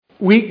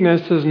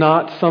Weakness is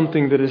not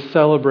something that is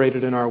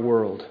celebrated in our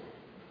world.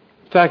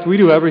 In fact, we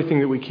do everything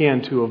that we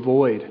can to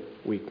avoid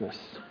weakness.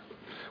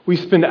 We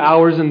spend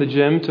hours in the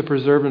gym to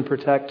preserve and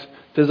protect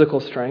physical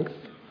strength.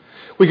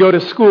 We go to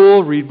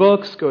school, read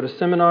books, go to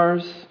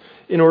seminars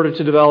in order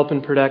to develop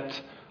and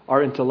protect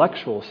our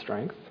intellectual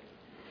strength.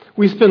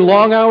 We spend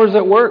long hours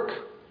at work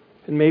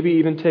and maybe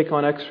even take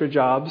on extra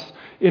jobs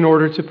in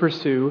order to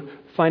pursue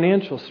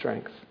financial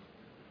strength.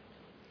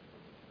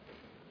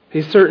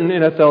 A certain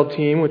NFL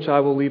team, which I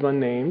will leave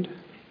unnamed,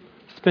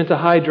 spent a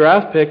high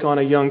draft pick on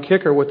a young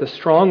kicker with a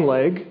strong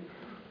leg,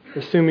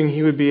 assuming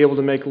he would be able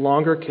to make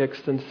longer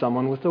kicks than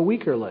someone with a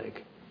weaker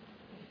leg.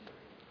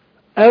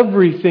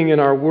 Everything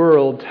in our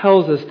world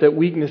tells us that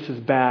weakness is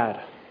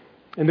bad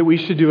and that we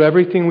should do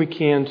everything we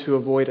can to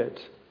avoid it.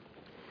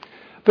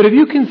 But have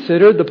you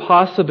considered the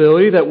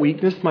possibility that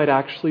weakness might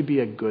actually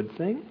be a good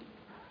thing?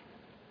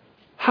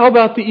 How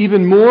about the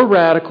even more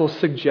radical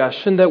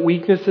suggestion that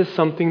weakness is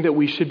something that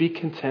we should be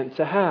content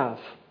to have,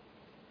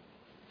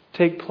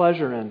 take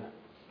pleasure in,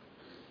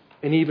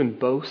 and even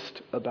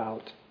boast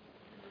about?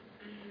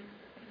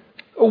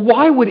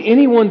 Why would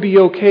anyone be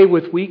okay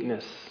with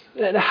weakness?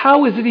 And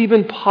how is it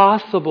even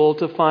possible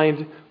to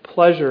find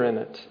pleasure in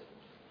it?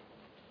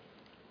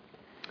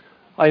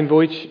 I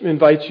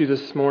invite you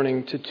this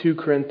morning to 2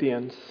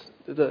 Corinthians,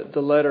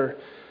 the letter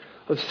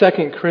of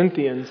 2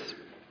 Corinthians,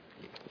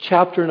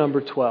 chapter number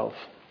 12.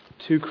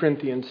 2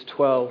 Corinthians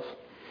 12.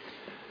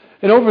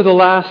 And over the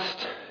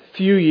last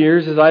few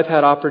years, as I've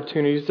had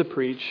opportunities to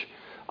preach,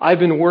 I've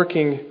been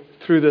working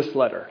through this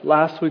letter.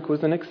 Last week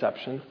was an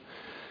exception.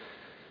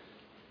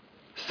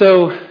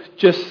 So,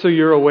 just so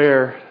you're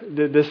aware,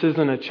 that this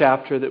isn't a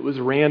chapter that was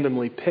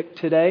randomly picked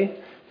today.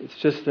 It's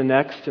just the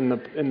next in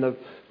the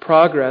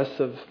progress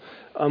of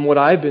what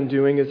I've been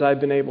doing as I've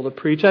been able to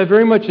preach. I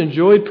very much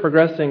enjoyed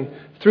progressing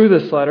through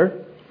this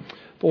letter.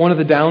 But one of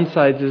the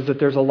downsides is that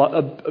there's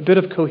a bit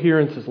of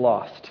coherence is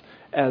lost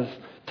as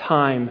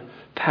time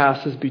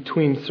passes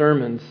between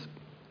sermons.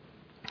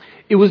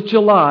 It was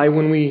July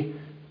when we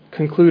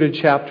concluded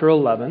chapter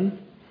 11.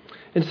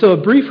 And so a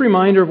brief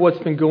reminder of what's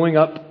been going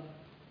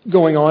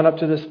on up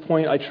to this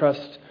point, I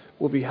trust,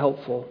 will be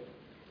helpful.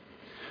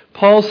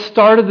 Paul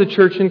started the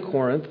church in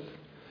Corinth,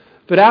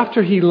 but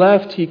after he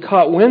left, he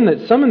caught wind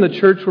that some in the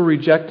church were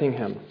rejecting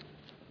him.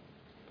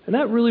 And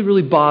that really,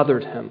 really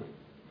bothered him.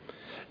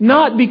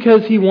 Not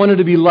because he wanted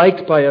to be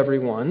liked by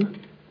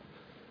everyone,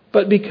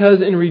 but because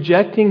in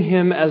rejecting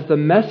him as the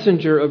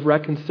messenger of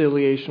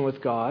reconciliation with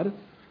God,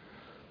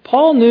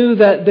 Paul knew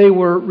that they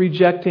were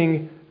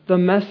rejecting the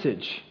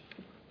message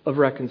of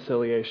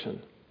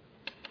reconciliation.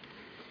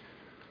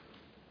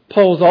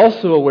 Paul was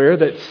also aware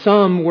that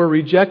some were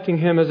rejecting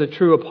him as a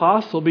true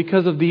apostle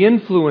because of the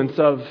influence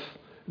of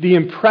the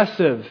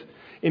impressive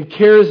and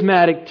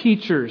charismatic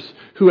teachers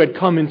who had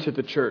come into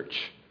the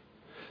church.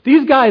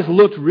 These guys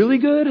looked really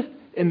good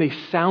and they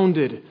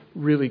sounded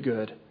really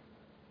good.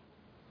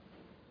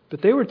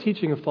 But they were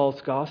teaching a false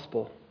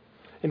gospel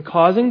and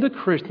causing the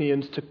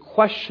Corinthians to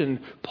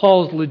question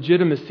Paul's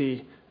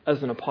legitimacy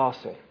as an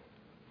apostle.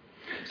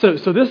 So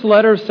this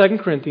letter of 2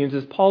 Corinthians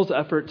is Paul's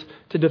effort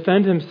to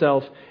defend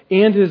himself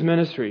and his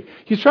ministry.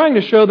 He's trying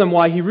to show them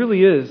why he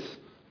really is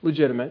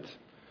legitimate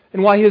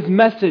and why his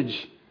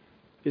message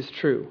is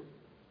true.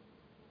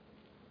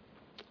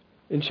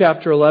 In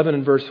chapter 11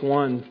 and verse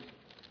 1,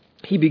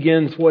 he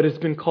begins what has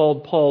been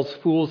called Paul's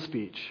fool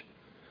speech,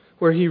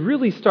 where he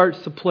really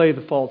starts to play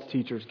the false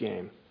teacher's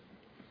game.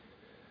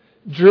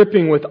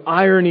 Dripping with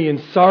irony and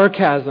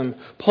sarcasm,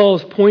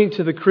 Paul's point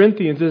to the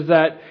Corinthians is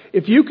that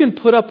if you can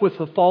put up with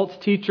the false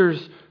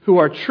teachers who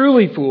are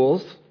truly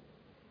fools,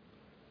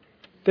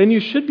 then you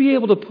should be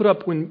able to put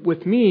up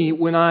with me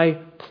when I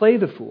play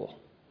the fool.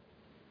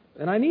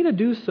 And I need to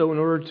do so in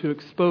order to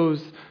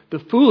expose the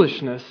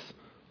foolishness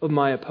of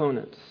my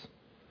opponents.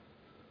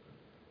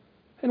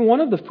 And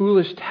one of the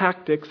foolish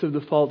tactics of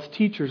the false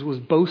teachers was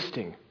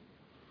boasting.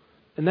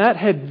 And that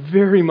had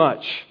very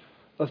much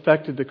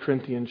affected the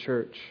Corinthian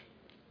church.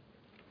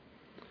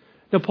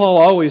 Now, Paul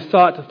always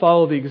sought to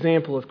follow the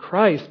example of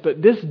Christ,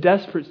 but this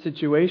desperate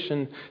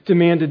situation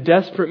demanded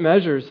desperate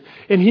measures,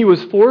 and he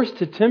was forced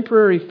to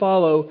temporarily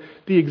follow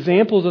the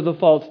examples of the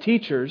false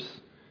teachers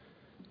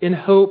in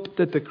hope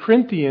that the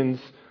Corinthians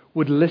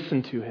would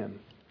listen to him.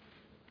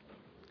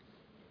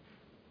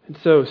 And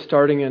so,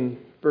 starting in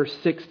verse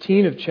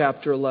 16 of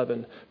chapter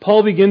 11,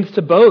 Paul begins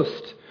to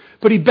boast,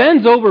 but he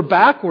bends over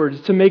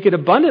backwards to make it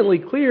abundantly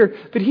clear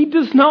that he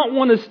does not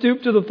want to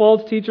stoop to the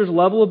false teacher's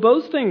level of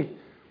boasting.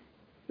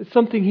 It's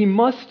something he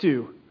must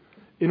do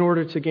in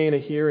order to gain a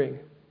hearing.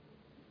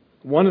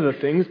 One of the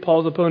things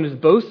Paul's opponents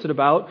boasted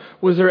about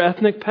was their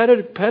ethnic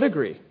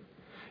pedigree.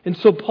 And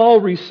so Paul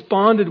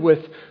responded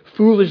with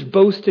foolish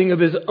boasting of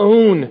his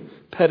own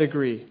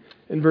pedigree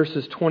in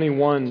verses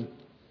 21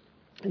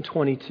 and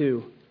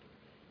 22.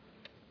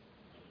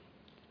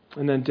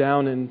 And then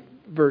down in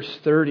verse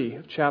 30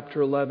 of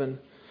chapter 11,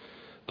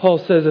 Paul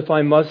says, if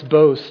I must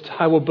boast,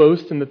 I will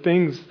boast in the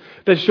things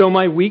that show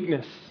my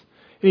weakness.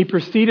 And he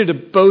proceeded to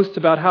boast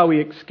about how he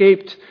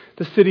escaped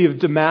the city of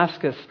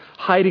Damascus,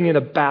 hiding in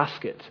a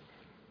basket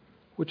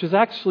which is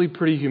actually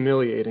pretty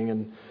humiliating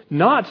and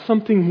not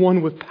something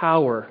one with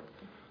power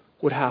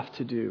would have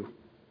to do.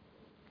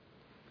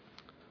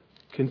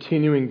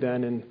 Continuing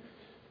then in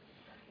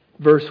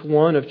verse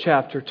 1 of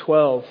chapter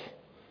 12,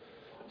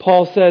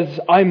 Paul says,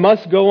 I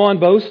must go on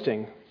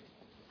boasting,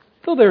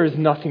 though there is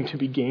nothing to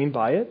be gained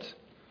by it.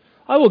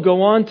 I will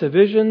go on to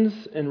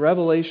visions and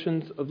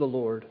revelations of the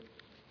Lord.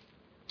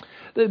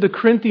 The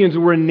Corinthians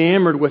were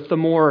enamored with the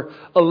more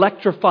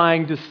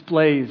electrifying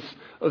displays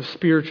of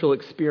spiritual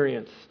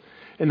experience.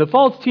 And the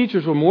false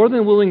teachers were more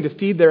than willing to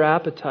feed their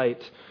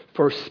appetite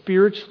for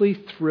spiritually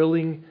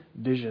thrilling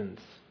visions.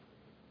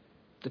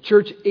 The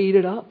church ate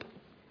it up.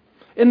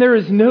 And there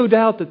is no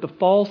doubt that the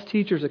false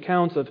teachers'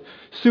 accounts of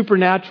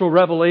supernatural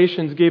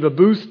revelations gave a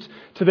boost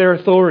to their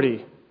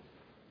authority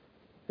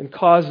and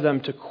caused them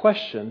to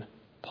question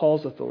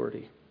Paul's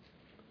authority.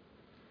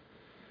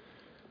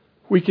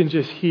 We can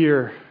just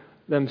hear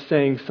them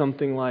saying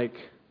something like,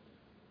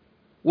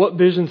 what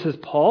visions has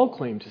Paul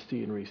claimed to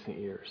see in recent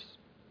years?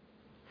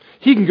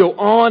 He can go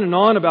on and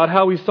on about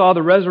how he saw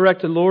the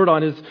resurrected Lord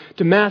on his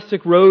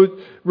Damascus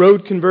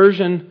road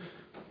conversion.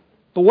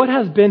 But what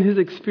has been his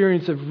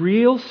experience of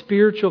real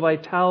spiritual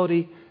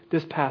vitality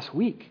this past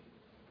week?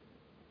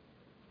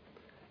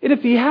 And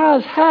if he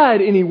has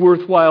had any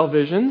worthwhile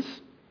visions,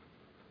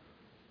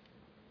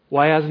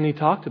 why hasn't he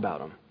talked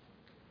about them?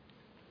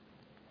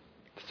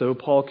 So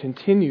Paul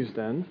continues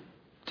then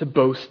to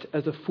boast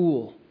as a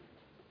fool.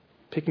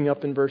 Picking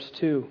up in verse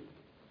 2.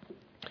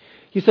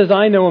 He says,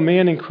 I know a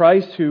man in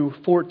Christ who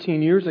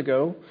 14 years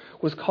ago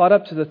was caught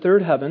up to the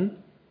third heaven.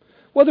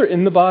 Whether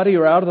in the body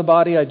or out of the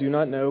body, I do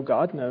not know.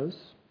 God knows.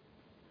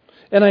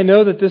 And I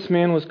know that this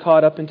man was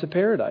caught up into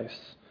paradise.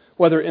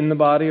 Whether in the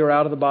body or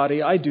out of the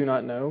body, I do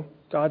not know.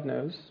 God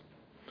knows.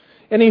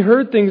 And he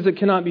heard things that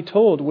cannot be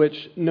told,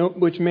 which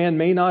man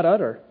may not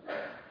utter.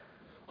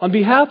 On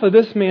behalf of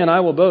this man I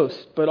will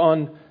boast, but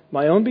on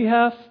my own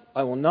behalf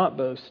I will not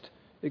boast,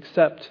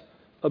 except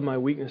of my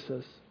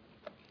weaknesses.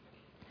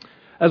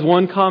 As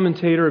one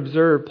commentator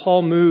observed,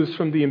 Paul moves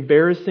from the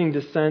embarrassing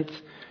descent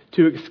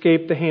to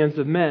escape the hands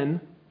of men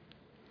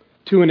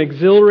to an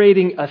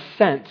exhilarating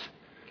ascent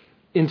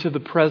into the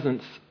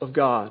presence of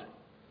God.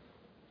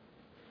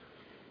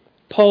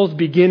 Paul's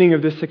beginning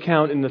of this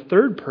account in the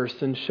third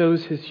person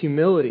shows his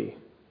humility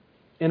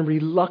and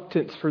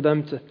reluctance for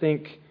them to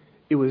think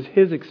it was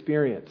his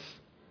experience.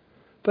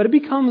 But it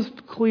becomes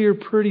clear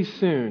pretty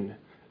soon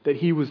that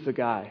he was the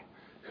guy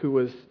who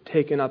was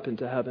taken up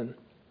into heaven.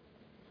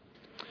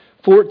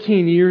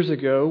 14 years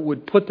ago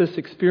would put this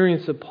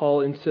experience of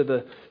Paul into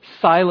the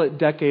silent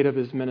decade of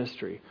his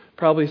ministry,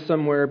 probably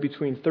somewhere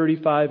between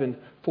 35 and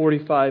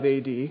 45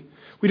 AD.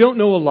 We don't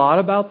know a lot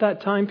about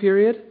that time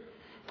period,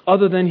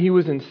 other than he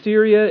was in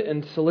Syria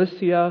and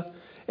Cilicia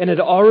and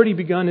had already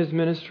begun his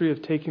ministry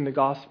of taking the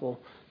gospel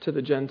to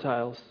the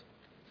Gentiles.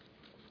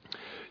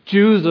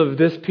 Jews of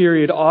this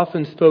period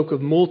often spoke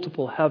of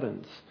multiple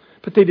heavens,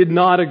 but they did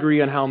not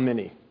agree on how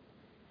many.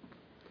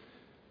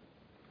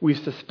 We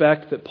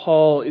suspect that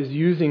Paul is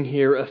using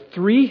here a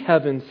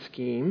three-heaven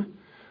scheme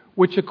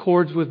which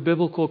accords with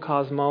biblical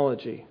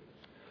cosmology.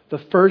 The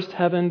first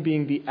heaven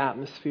being the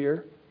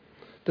atmosphere,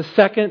 the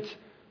second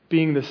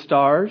being the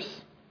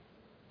stars,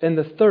 and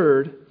the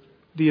third,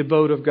 the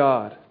abode of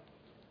God.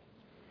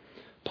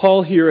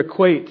 Paul here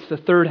equates the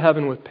third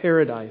heaven with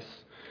paradise,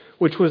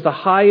 which was the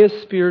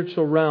highest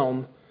spiritual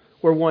realm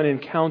where one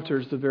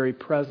encounters the very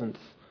presence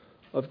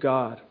of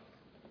God.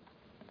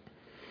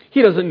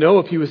 He doesn't know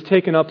if he was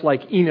taken up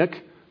like Enoch,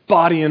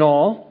 body and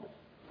all,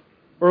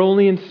 or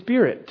only in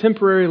spirit,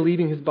 temporarily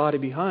leaving his body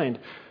behind.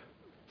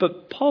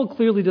 But Paul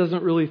clearly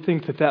doesn't really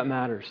think that that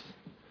matters.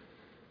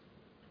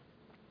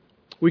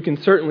 We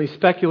can certainly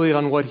speculate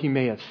on what he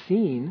may have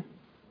seen,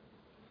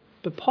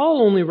 but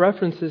Paul only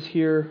references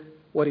here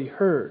what he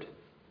heard.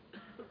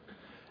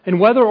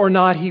 And whether or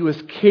not he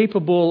was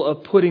capable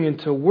of putting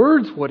into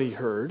words what he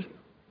heard,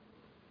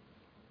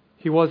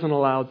 he wasn't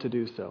allowed to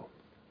do so.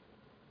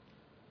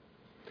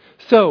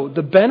 So,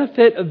 the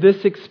benefit of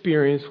this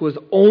experience was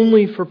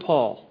only for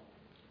Paul.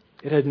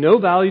 It had no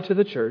value to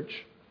the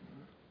church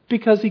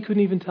because he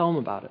couldn't even tell them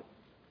about it.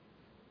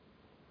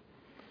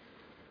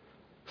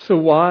 So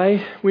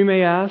why, we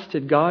may ask,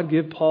 did God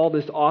give Paul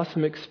this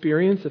awesome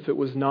experience if it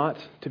was not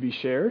to be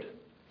shared?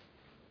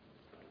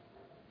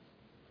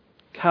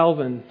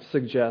 Calvin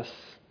suggests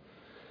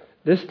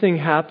this thing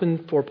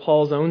happened for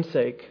Paul's own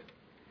sake.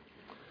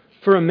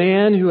 For a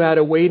man who had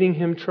awaiting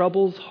him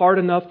troubles hard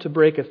enough to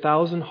break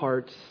 1,000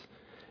 hearts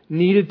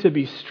needed to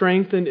be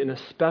strengthened in a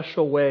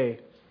special way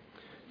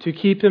to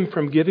keep him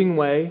from giving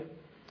way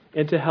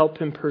and to help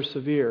him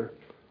persevere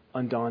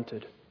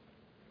undaunted.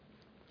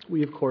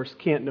 We, of course,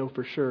 can't know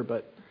for sure,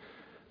 but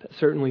that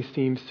certainly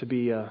seems to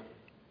be a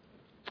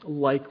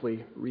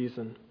likely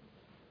reason.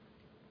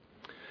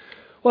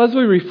 Well, as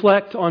we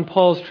reflect on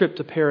Paul's trip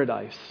to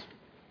paradise,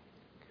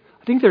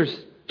 I think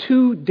there's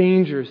two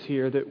dangers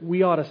here that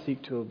we ought to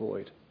seek to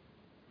avoid.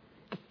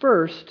 The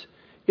first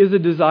is a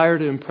desire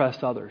to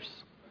impress others.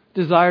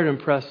 Desire to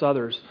impress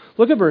others.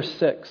 Look at verse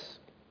 6.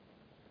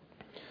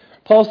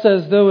 Paul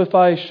says, though if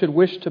I should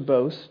wish to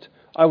boast,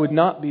 I would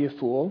not be a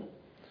fool,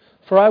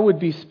 for I would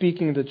be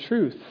speaking the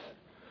truth.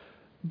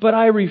 But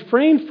I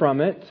refrain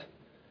from it,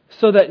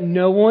 so that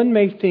no one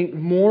may think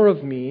more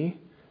of me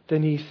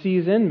than he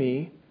sees in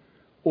me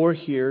or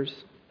hears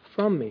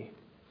from me.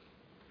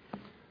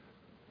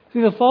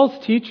 See, the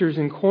false teachers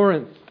in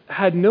Corinth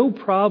had no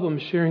problem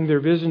sharing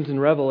their visions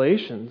and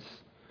revelations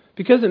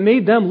because it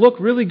made them look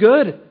really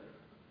good.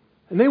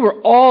 And they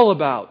were all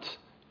about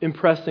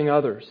impressing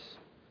others.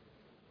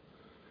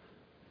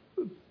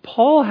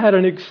 Paul had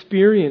an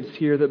experience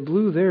here that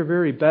blew their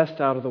very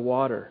best out of the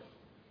water.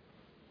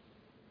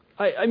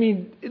 I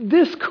mean,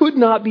 this could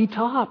not be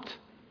topped.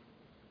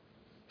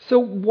 So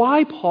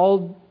why,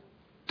 Paul,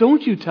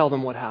 don't you tell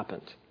them what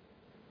happened?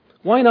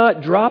 Why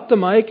not drop the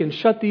mic and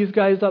shut these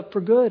guys up for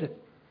good?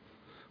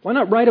 Why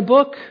not write a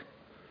book?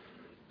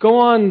 Go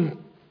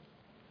on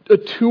a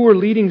tour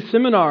leading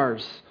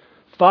seminars.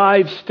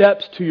 5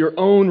 steps to your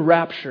own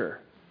rapture.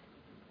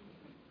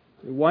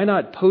 Why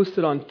not post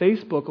it on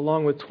Facebook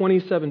along with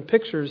 27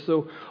 pictures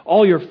so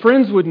all your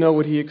friends would know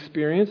what he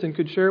experienced and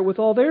could share it with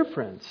all their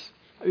friends?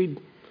 I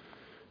mean,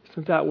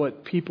 isn't that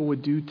what people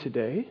would do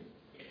today?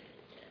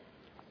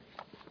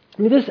 I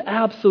mean, this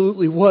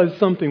absolutely was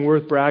something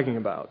worth bragging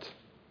about.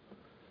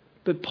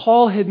 But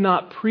Paul had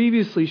not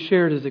previously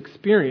shared his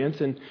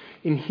experience, and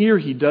in here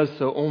he does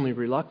so only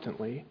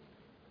reluctantly,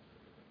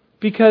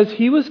 because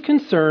he was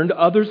concerned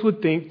others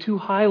would think too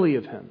highly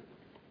of him.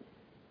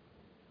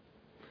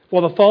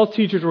 While the false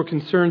teachers were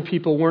concerned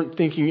people weren't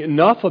thinking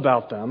enough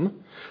about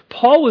them,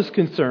 Paul was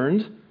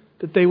concerned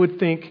that they would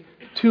think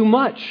too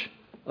much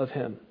of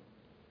him.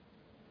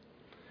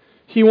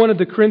 He wanted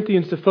the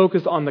Corinthians to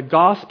focus on the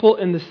gospel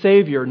and the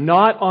Savior,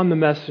 not on the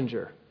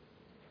messenger.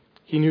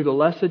 He knew the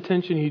less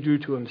attention he drew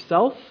to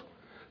himself,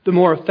 the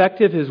more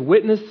effective his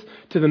witness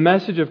to the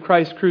message of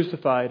Christ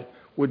crucified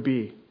would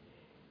be.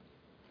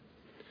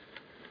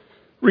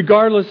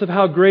 Regardless of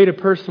how great a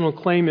personal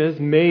claim is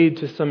made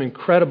to some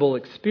incredible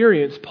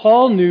experience,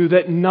 Paul knew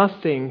that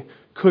nothing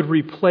could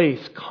replace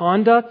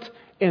conduct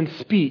and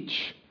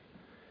speech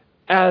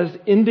as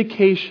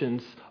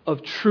indications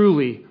of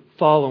truly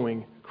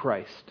following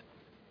Christ.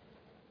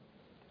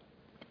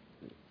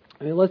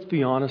 I mean, let's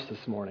be honest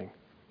this morning.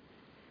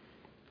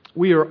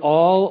 We are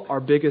all our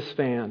biggest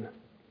fan.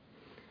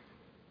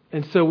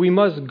 And so we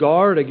must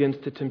guard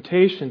against the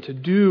temptation to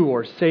do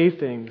or say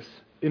things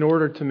in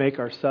order to make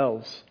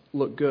ourselves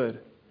look good.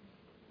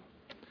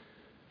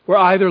 We're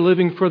either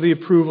living for the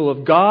approval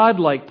of God,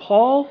 like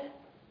Paul,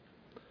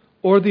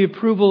 or the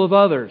approval of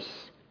others,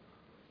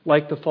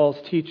 like the false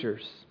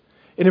teachers.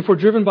 And if we're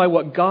driven by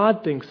what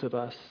God thinks of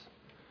us,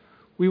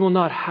 we will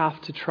not have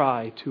to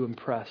try to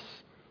impress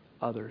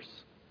others.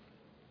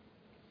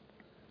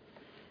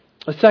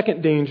 A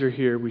second danger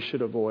here we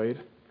should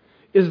avoid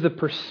is the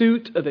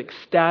pursuit of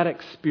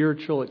ecstatic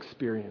spiritual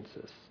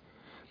experiences.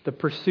 The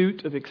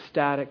pursuit of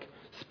ecstatic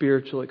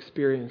spiritual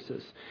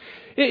experiences.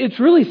 It's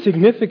really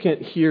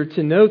significant here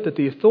to note that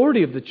the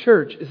authority of the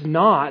church is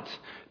not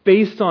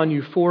based on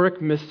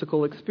euphoric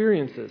mystical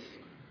experiences.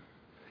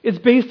 It's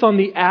based on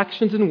the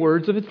actions and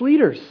words of its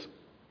leaders.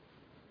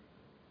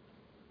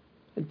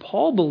 And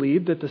Paul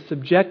believed that the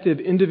subjective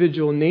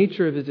individual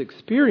nature of his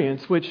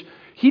experience, which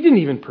he didn't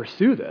even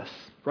pursue this,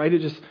 right?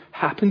 It just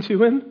happened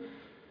to him.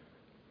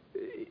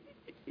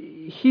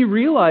 He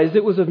realized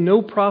it was of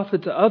no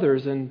profit to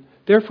others and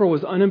therefore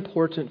was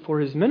unimportant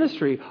for his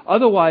ministry.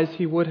 Otherwise,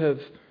 he would have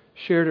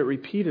shared it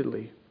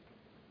repeatedly.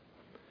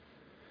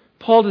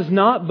 Paul does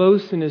not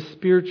boast in his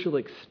spiritual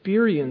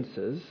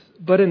experiences,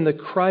 but in the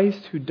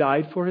Christ who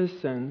died for his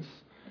sins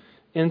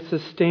and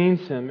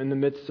sustains him in the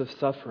midst of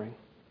suffering.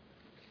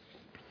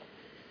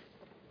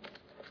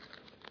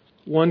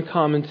 One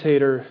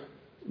commentator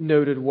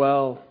noted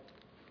well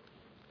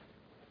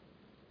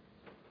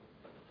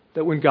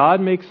that when God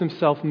makes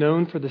himself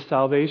known for the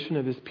salvation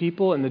of his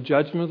people and the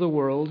judgment of the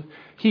world,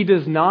 he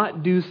does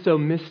not do so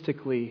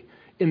mystically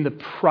in the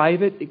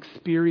private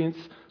experience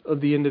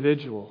of the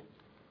individual.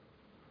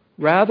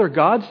 Rather,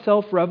 God's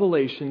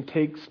self-revelation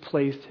takes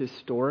place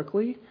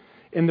historically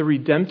in the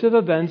redemptive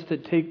events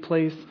that take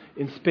place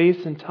in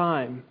space and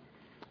time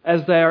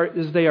as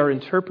they are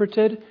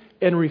interpreted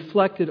and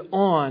reflected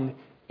on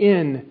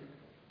in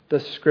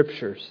the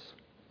Scriptures.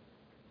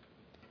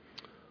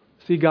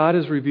 See, God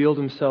has revealed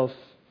himself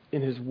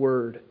in his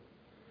word.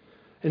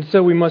 And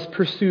so we must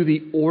pursue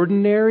the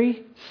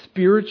ordinary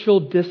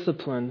spiritual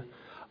discipline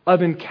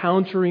of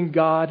encountering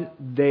God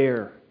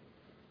there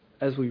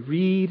as we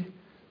read,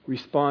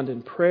 respond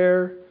in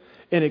prayer,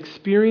 and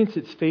experience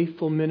its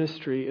faithful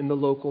ministry in the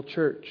local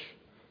church.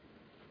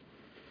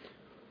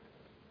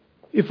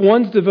 If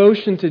one's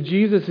devotion to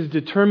Jesus is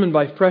determined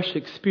by fresh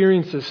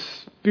experiences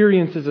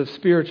of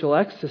spiritual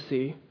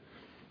ecstasy,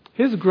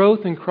 his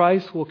growth in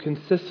Christ will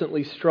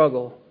consistently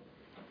struggle.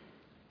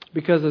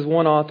 Because, as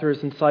one author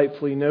has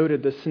insightfully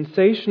noted, the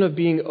sensation of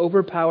being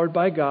overpowered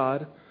by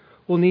God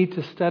will need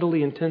to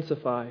steadily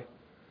intensify,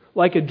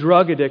 like a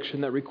drug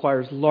addiction that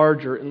requires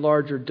larger and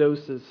larger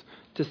doses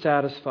to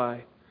satisfy.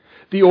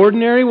 The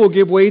ordinary will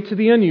give way to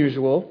the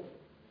unusual.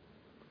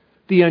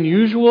 The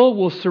unusual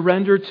will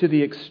surrender to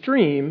the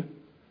extreme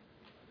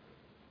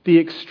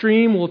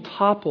will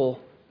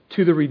topple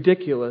to the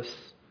ridiculous,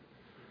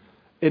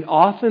 and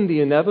often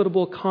the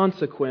inevitable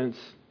consequence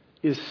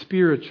is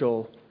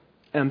spiritual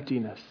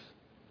emptiness.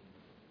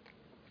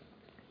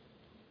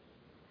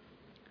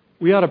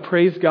 We ought to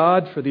praise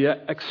God for the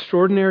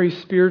extraordinary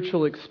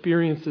spiritual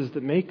experiences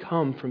that may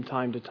come from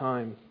time to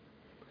time,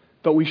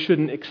 but we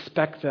shouldn't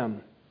expect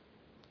them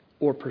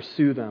or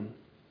pursue them.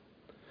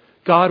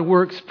 God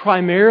works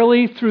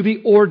primarily through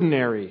the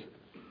ordinary,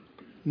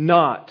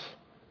 not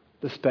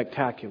the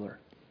spectacular.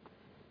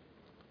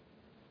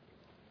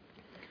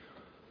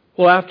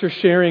 Well, after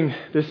sharing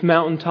this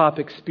mountaintop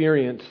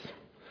experience,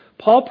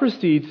 Paul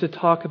proceeds to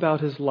talk about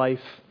his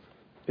life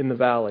in the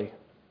valley.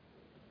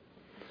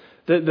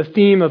 The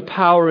theme of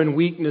power and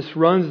weakness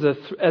runs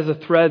as a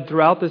thread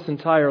throughout this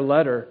entire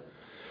letter,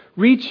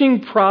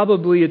 reaching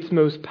probably its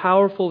most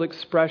powerful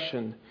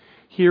expression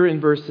here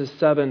in verses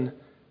 7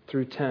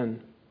 through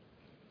 10.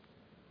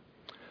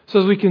 So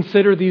as we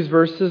consider these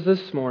verses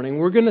this morning,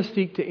 we're going to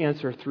seek to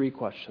answer three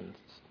questions.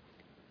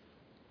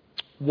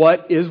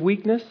 What is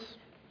weakness?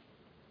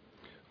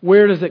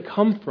 Where does it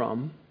come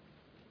from?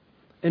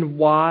 And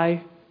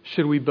why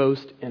should we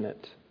boast in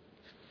it?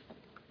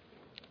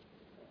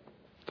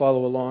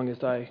 Follow along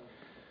as I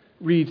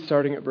read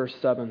starting at verse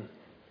 7.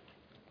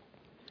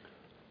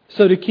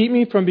 So to keep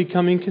me from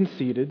becoming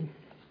conceited,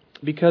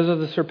 because of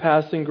the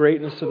surpassing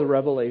greatness of the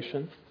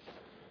revelation,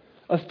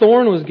 a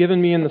thorn was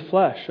given me in the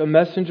flesh, a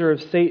messenger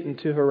of Satan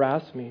to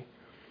harass me,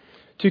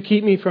 to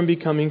keep me from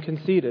becoming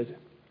conceited.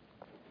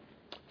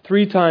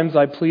 3 times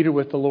I pleaded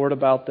with the Lord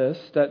about this,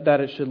 that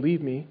it should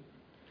leave me.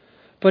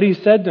 But He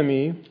said to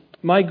me,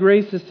 my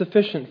grace is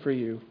sufficient for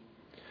you.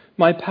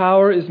 My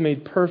power is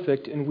made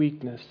perfect in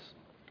weakness.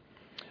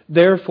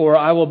 Therefore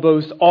I will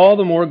boast all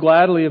the more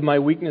gladly of my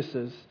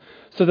weaknesses,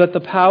 so that the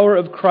power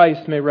of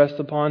Christ may rest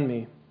upon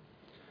me.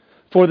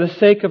 For the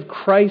sake of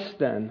Christ,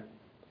 then,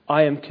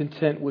 I am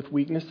content with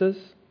weaknesses,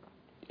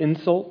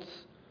 insults,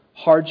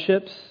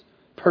 hardships,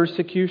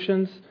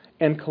 persecutions,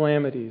 and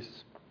calamities.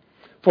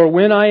 For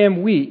when I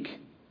am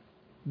weak,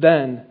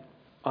 then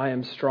I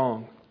am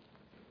strong.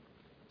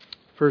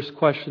 First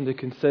question to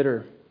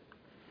consider.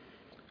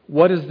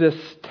 What does this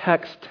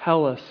text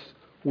tell us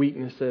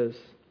weakness is?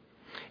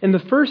 And the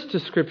first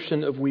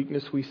description of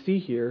weakness we see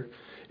here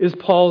is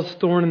Paul's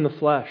thorn in the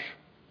flesh.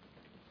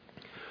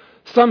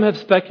 Some have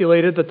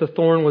speculated that the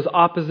thorn was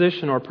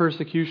opposition or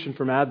persecution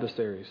from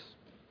adversaries.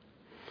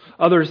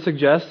 Others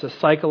suggest a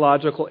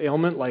psychological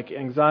ailment like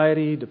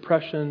anxiety,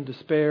 depression,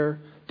 despair,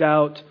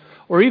 doubt,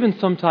 or even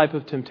some type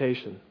of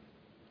temptation.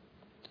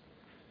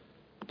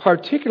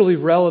 Particularly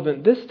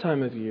relevant this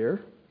time of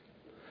year,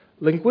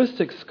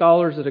 linguistic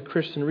scholars at a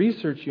Christian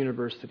research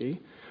university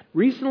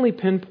recently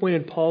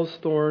pinpointed Paul's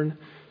thorn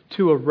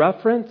to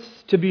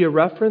be a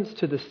reference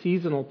to the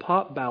seasonal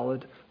pop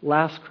ballad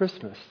Last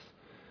Christmas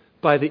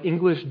by the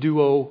English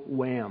duo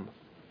Wham.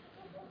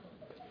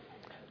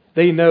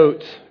 They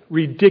note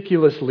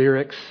ridiculous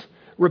lyrics,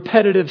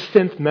 repetitive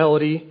synth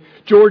melody,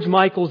 George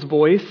Michael's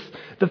voice,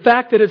 the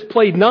fact that it's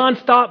played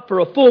nonstop for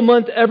a full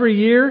month every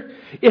year.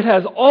 It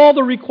has all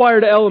the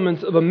required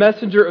elements of a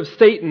messenger of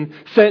Satan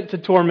sent to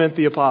torment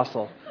the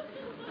apostle.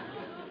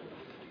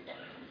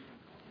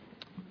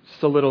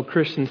 Just a little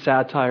Christian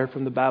satire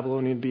from the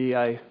Babylonian Bee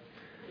I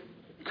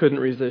couldn't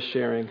resist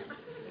sharing.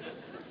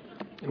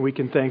 And we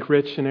can thank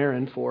Rich and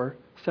Aaron for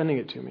sending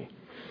it to me.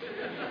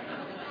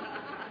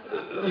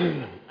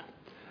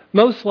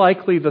 Most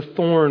likely the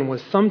thorn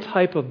was some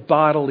type of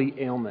bodily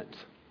ailment.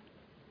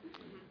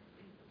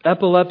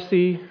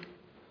 Epilepsy,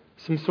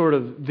 some sort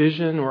of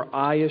vision or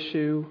eye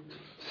issue,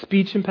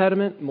 speech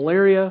impediment,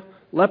 malaria,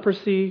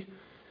 leprosy,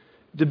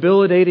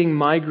 debilitating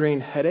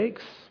migraine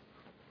headaches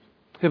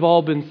have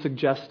all been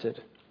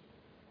suggested.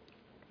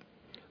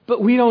 But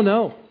we don't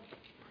know.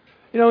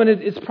 And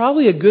it's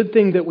probably a good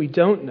thing that we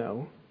don't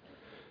know,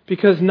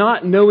 because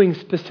not knowing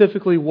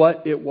specifically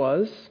what it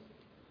was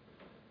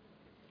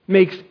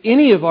makes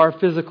any of our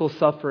physical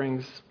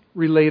sufferings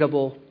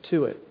relatable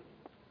to it.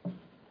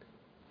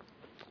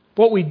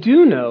 What we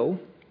do know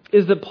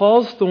is that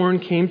Paul's thorn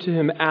came to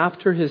him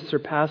after his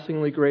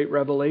surpassingly great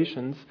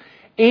revelations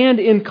and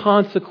in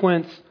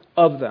consequence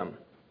of them.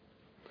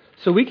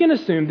 So we can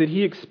assume that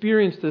he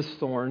experienced this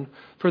thorn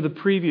for the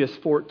previous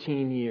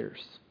 14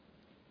 years.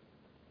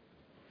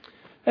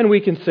 And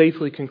we can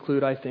safely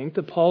conclude, I think,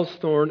 that Paul's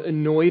thorn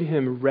annoyed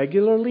him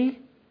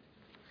regularly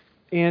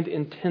and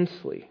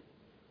intensely.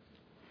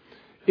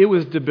 It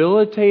was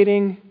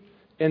debilitating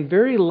and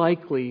very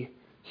likely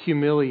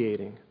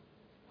humiliating.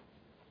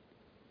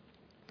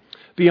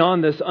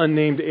 Beyond this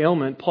unnamed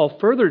ailment, Paul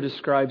further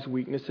describes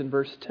weakness in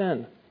verse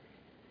 10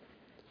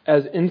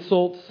 as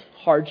insults,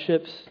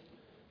 hardships,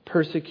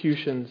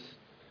 persecutions,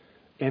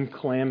 and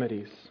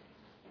calamities.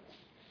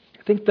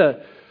 I think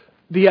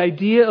the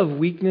idea of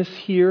weakness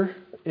here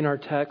in our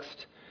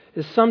text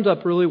is summed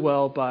up really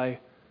well by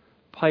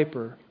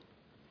Piper,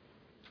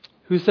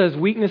 who says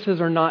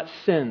weaknesses are not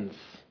sins,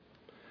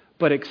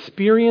 but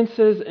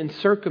experiences and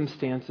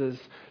circumstances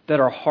that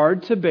are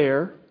hard to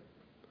bear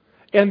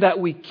and that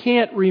we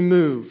can't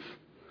remove,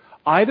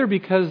 either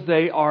because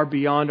they are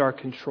beyond our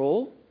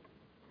control,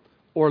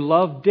 or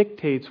love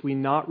dictates we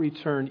not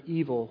return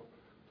evil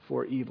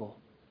for evil.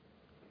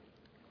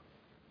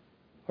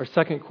 Our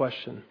second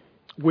question,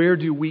 where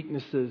do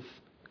weaknesses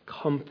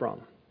come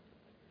from?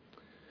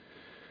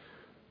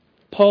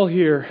 Paul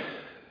here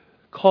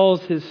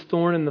calls his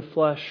thorn in the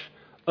flesh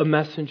a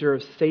messenger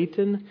of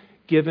Satan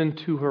given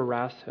to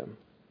harass him.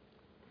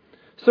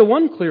 So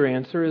one clear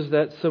answer is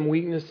that some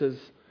weaknesses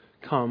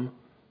come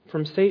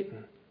from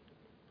Satan.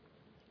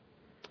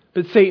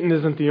 But Satan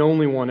isn't the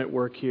only one at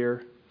work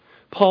here.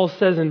 Paul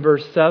says in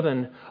verse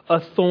 7, a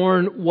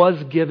thorn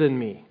was given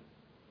me.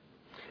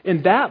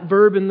 And that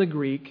verb in the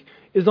Greek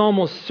is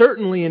almost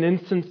certainly an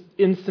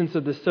instance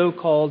of the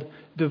so-called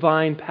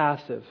divine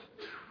passive,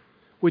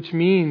 which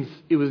means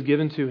it was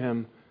given to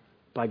him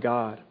by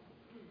God.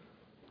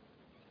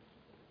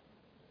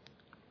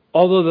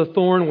 Although the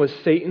thorn was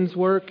Satan's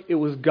work, it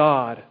was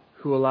God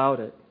who allowed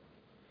it.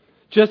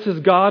 Just as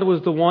God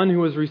was the one who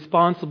was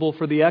responsible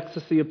for the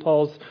ecstasy of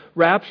Paul's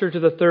rapture to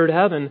the third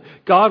heaven,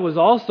 God was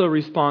also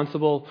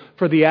responsible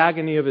for the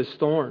agony of his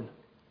thorn.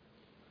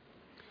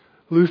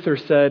 Luther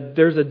said,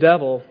 there's a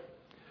devil,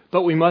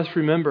 but we must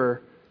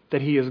remember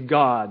that he is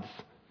God's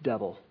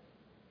devil.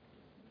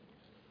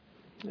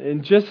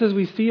 And just as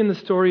we see in the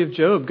story of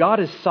Job, God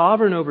is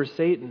sovereign over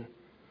Satan.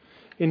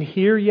 And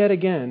here yet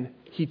again,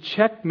 he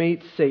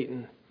checkmates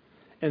Satan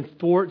and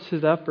thwarts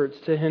his efforts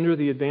to hinder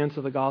the advance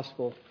of the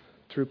gospel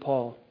through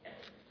Paul.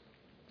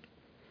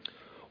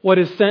 What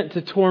is sent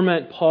to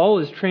torment Paul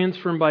is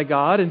transformed by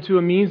God into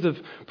a means of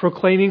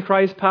proclaiming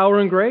Christ's power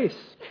and grace.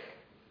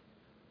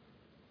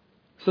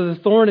 So the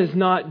thorn is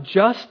not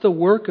just the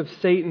work of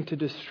Satan to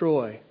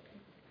destroy.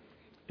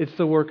 It's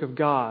the work of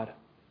God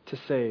to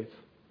save.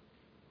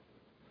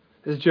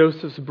 As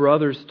Joseph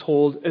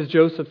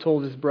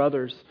told his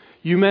brothers,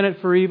 you meant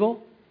it for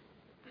evil,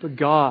 but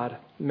God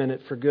meant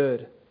it for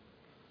good.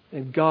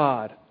 And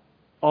God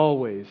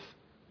always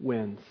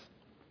wins.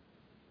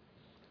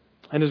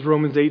 And as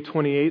Romans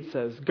 8:28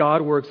 says,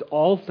 God works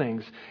all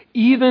things,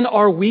 even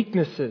our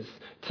weaknesses,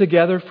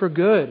 together for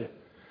good,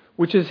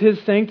 which is His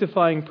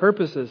sanctifying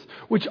purposes,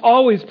 which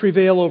always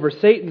prevail over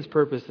Satan's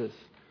purposes,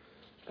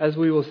 as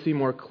we will see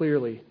more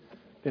clearly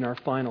in our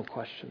final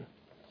question,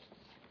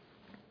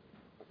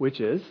 which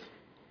is,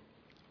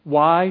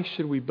 why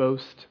should we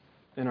boast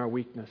in our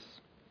weakness?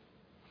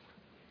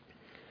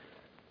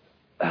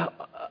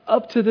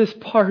 Up to this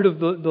part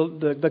of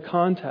the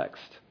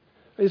context,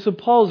 so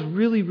Paul's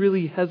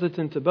really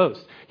hesitant to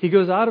boast. He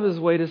goes out of his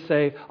way to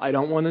say, I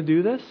don't want to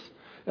do this,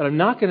 and I'm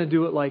not going to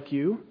do it like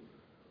you.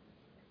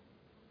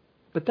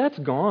 But that's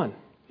gone.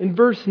 In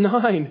verse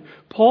 9,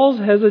 Paul's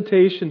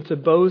hesitation to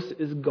boast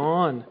is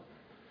gone.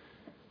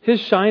 His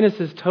shyness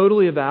is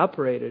totally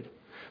evaporated.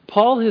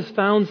 Paul has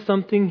found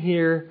something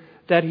here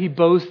that he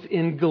boasts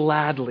in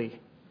gladly,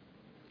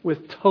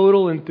 with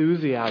total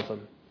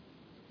enthusiasm.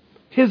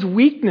 His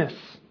weakness.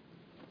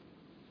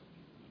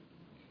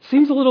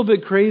 Seems a little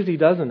bit crazy,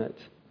 doesn't it?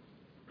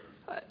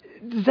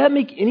 Does that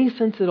make any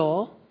sense at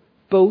all?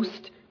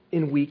 Boast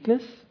in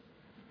weakness?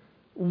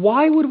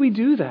 Why would we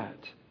do that?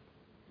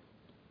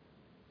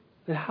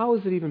 And how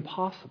is it even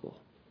possible?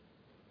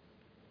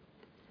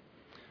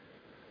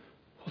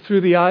 Well,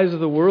 through the eyes of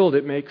the world,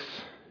 it makes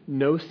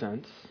no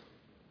sense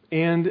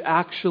and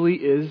actually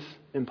is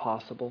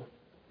impossible.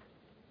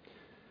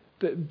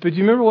 But do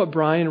you remember what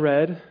Brian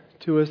read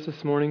to us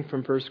this morning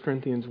from 1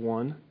 Corinthians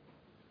 1?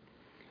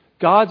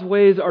 God's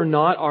ways are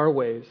not our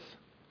ways.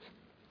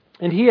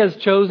 And He has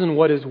chosen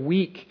what is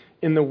weak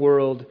in the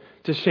world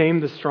to shame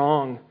the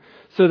strong,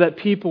 so that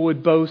people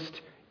would boast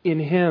in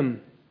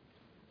Him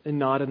and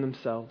not in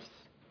themselves.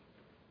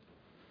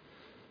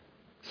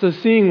 So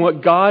seeing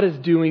what God is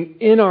doing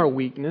in our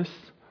weakness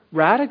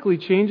radically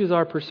changes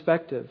our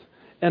perspective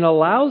and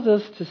allows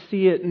us to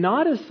see it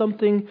not as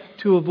something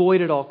to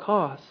avoid at all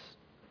costs,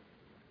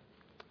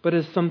 but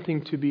as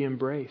something to be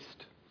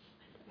embraced.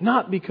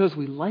 Not because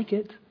we like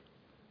it,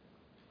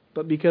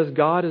 but because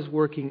God is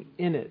working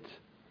in it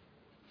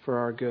for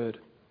our good.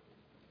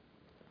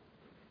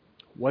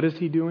 What is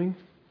He doing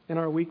in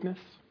our weakness?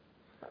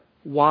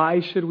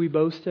 Why should we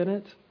boast in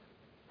it?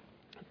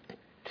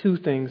 Two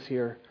things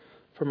here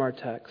from our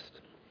text.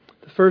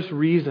 The first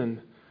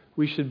reason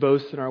we should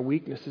boast in our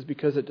weakness is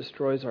because it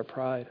destroys our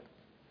pride.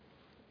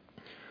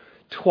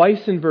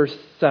 Twice in verse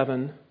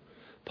 7,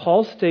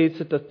 Paul states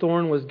that the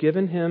thorn was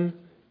given him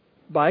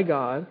by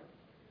God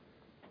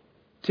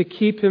to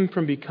keep him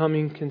from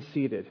becoming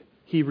conceited.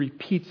 He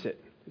repeats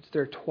it. It's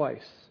there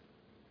twice.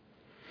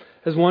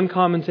 As one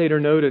commentator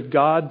noted,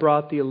 God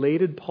brought the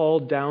elated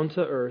Paul down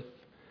to earth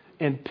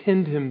and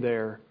pinned him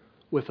there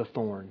with a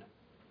thorn.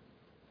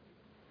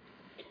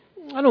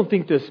 I don't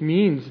think this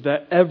means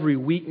that every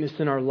weakness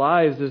in our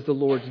lives is the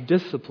Lord's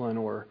discipline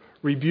or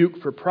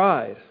rebuke for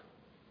pride.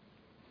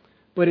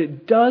 But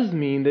it does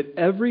mean that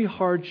every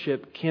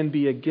hardship can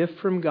be a gift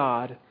from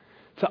God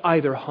to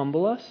either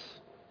humble us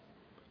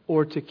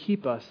or to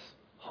keep us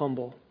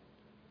humble.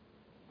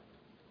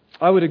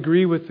 I would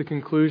agree with the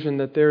conclusion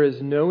that there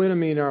is no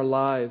enemy in our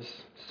lives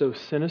so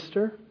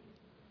sinister,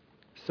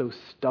 so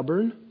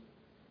stubborn,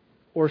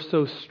 or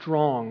so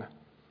strong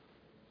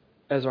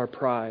as our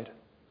pride.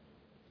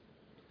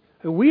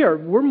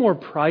 We're more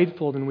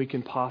prideful than we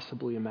can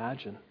possibly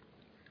imagine.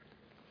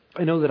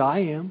 I know that I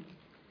am.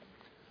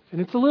 And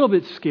it's a little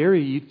bit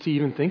scary to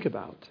even think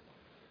about.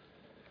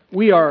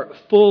 We are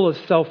full of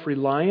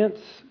self-reliance,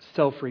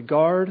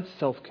 self-regard,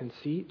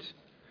 self-conceit.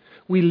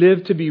 We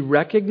live to be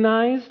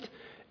recognized,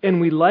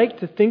 and we like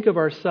to think of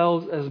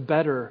ourselves as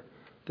better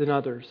than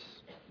others.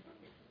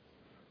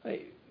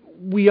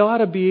 We ought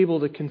to be able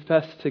to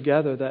confess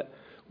together that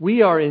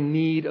we are in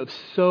need of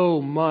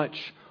so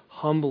much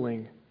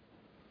humbling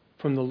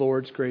from the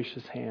Lord's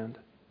gracious hand.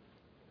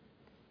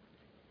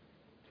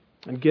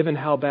 And given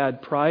how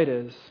bad pride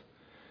is,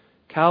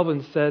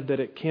 Calvin said that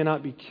it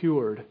cannot be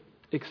cured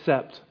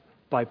except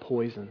by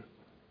poison.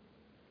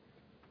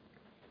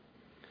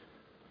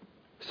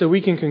 So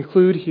we can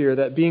conclude here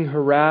that being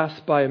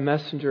harassed by a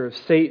messenger of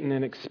Satan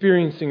and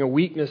experiencing a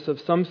weakness of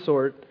some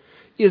sort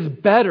is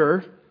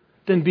better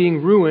than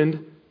being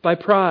ruined by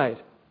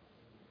pride.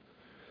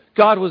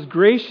 God was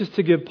gracious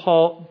to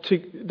Paul to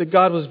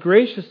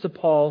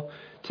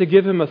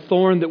give him a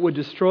thorn that would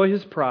destroy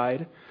his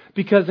pride,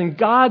 because in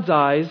God's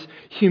eyes,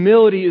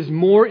 humility is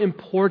more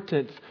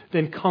important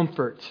than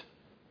comfort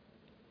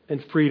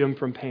and freedom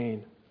from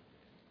pain.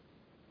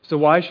 So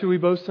why should we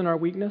boast in our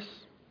weakness?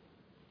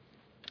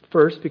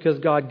 First, because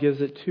God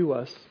gives it to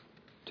us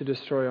to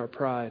destroy our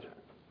pride.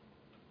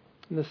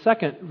 And the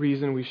second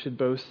reason we should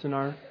boast in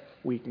our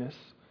weakness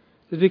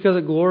is because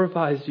it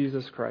glorifies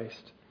Jesus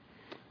Christ.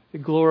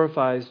 It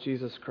glorifies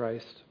Jesus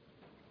Christ.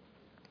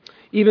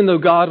 Even though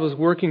God was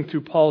working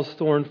through Paul's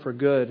thorn for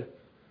good,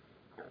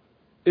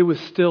 it was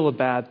still a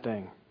bad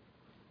thing.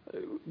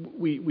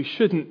 We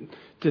shouldn't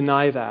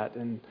deny that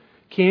and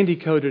candy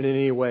coat it in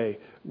any way.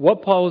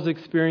 What Paul was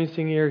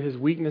experiencing here, his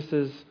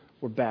weaknesses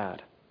were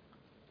bad.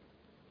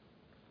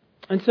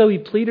 And so he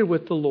pleaded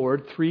with the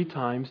Lord 3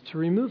 times to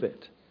remove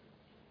it.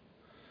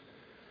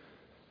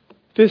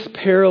 This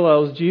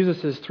parallels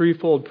Jesus'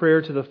 threefold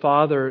prayer to the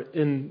Father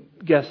in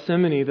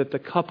Gethsemane that the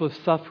cup of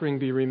suffering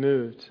be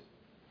removed.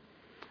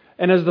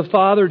 And as the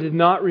Father did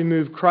not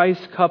remove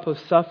Christ's cup of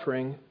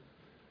suffering,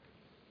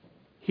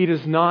 He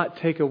does not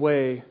take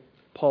away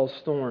Paul's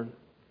thorn.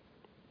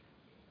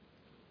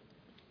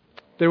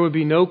 There would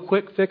be no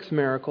quick fix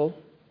miracle,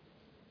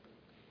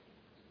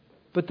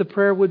 but the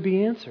prayer would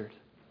be answered.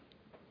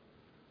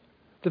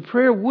 The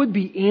prayer would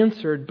be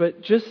answered,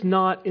 but just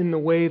not in the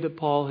way that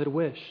Paul had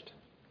wished.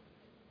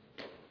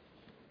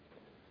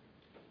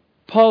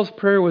 Paul's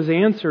prayer was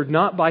answered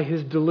not by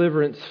his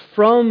deliverance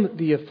from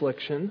the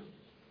affliction,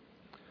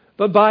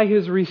 but by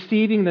his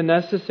receiving the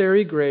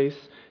necessary grace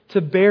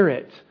to bear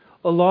it,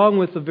 along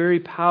with the very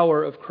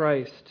power of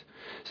Christ.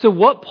 So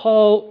what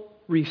Paul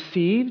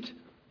received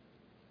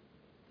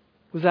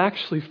was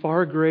actually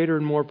far greater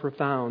and more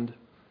profound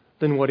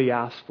than what he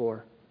asked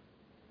for.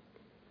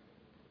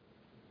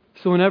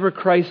 So whenever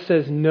Christ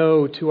says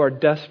no to our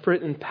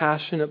desperate and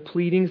passionate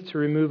pleadings to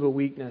remove a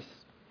weakness,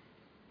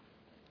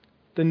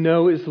 the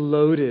no is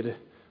loaded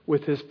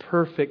with His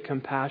perfect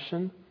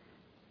compassion,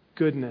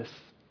 goodness,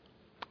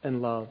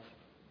 and love.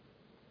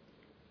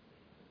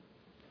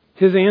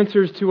 His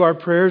answers to our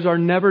prayers are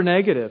never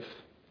negative,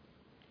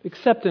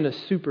 except in a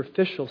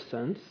superficial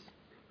sense,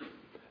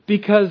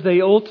 because they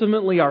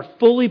ultimately are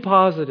fully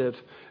positive,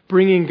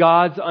 bringing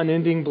God's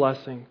unending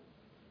blessing.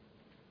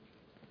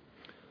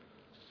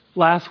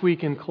 Last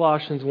week in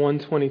Colossians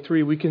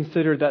 1:23, we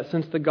considered that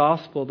since the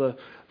gospel,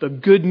 the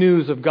good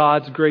news of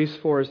God's grace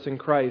for us in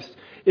Christ,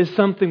 is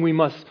something we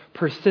must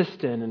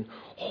persist in and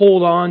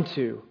hold on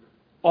to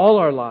all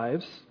our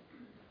lives,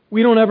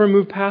 we don't ever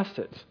move past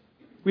it.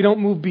 We don't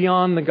move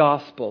beyond the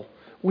gospel.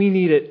 We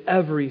need it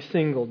every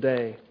single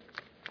day.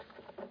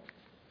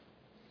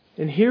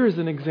 And here is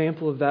an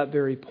example of that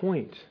very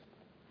point.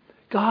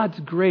 God's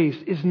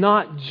grace is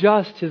not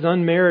just His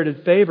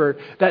unmerited favor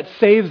that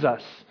saves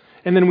us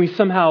and then we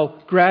somehow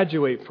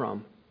graduate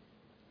from.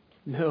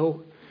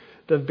 No,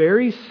 the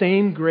very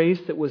same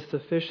grace that was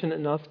sufficient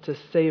enough to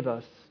save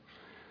us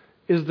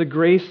is the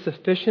grace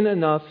sufficient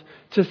enough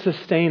to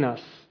sustain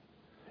us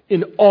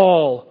in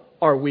all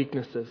our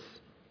weaknesses.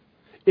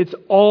 It's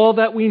all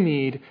that we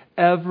need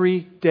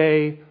every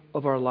day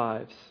of our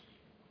lives.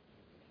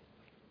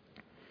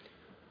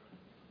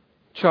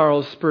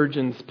 Charles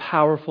Spurgeon's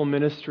powerful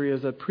ministry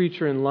as a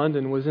preacher in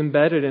London was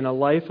embedded in a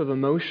life of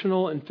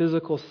emotional and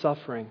physical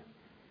suffering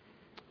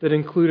that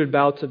included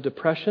bouts of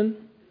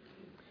depression,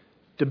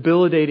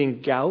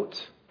 debilitating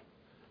gout,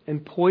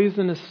 and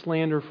poisonous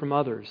slander from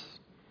others,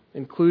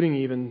 including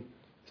even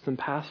some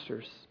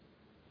pastors.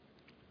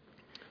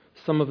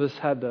 Some of us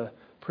had the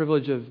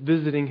privilege of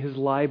visiting his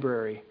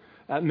library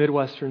at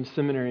Midwestern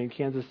Seminary in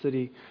Kansas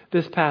City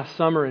this past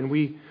summer, and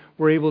we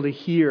were able to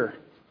hear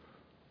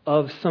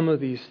of some of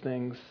these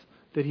things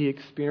that he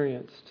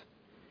experienced.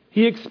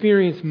 He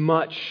experienced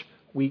much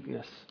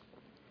weakness.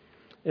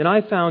 And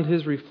I found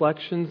his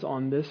reflections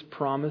on this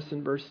promise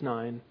in verse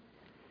 9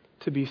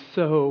 to be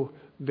so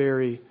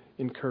very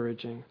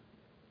encouraging.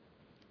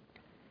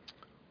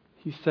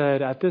 He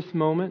said, "At this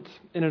moment,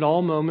 and at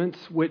all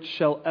moments which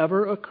shall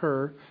ever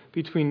occur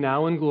between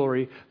now and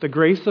glory, the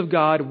grace of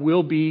God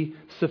will be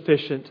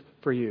sufficient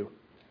for you."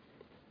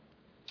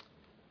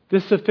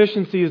 This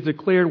sufficiency is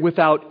declared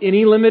without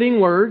any limiting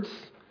words,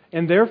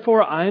 and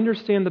therefore I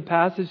understand the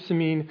passage to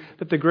mean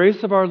that the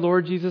grace of our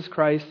Lord Jesus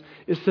Christ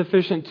is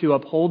sufficient to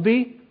uphold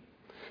thee,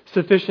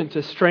 sufficient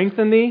to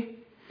strengthen thee,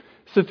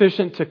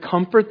 sufficient to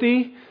comfort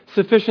thee,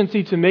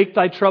 sufficiency to make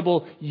thy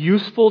trouble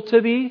useful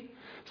to thee,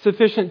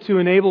 sufficient to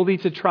enable thee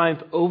to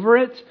triumph over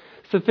it,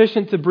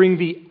 sufficient to bring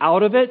thee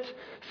out of it,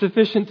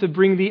 sufficient to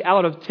bring thee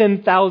out of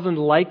 10,000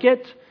 like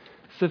it,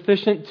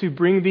 sufficient to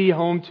bring thee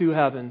home to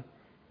heaven.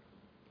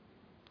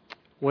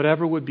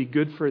 Whatever would be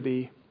good for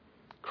thee,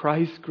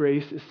 Christ's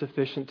grace is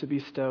sufficient to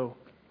bestow.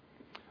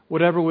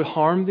 Whatever would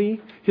harm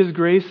thee, His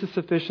grace is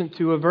sufficient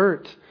to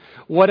avert.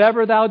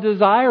 Whatever thou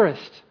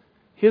desirest,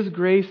 His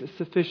grace is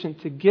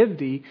sufficient to give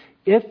thee,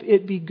 if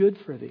it be good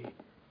for thee.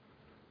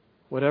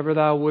 Whatever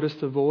thou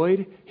wouldest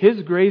avoid,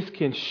 His grace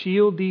can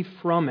shield thee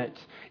from it,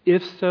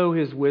 if so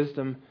His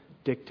wisdom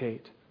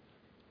dictate.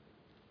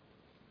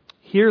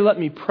 Here let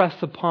me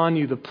press upon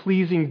you the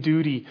pleasing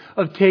duty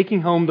of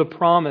taking home the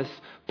promise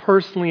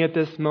personally at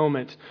this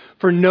moment.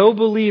 For no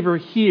believer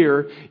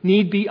here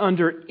need be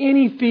under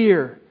any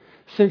fear,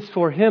 since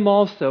for him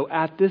also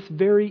at this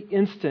very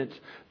instant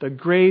the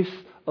grace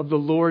of the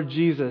Lord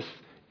Jesus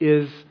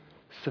is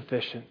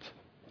sufficient.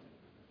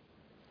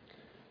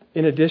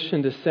 In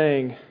addition to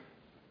saying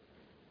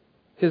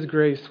His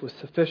grace was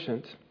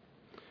sufficient,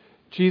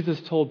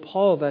 Jesus told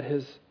Paul that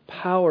His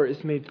power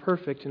is made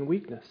perfect in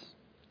weakness.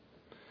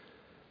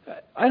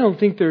 I don't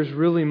think there's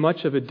really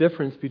much of a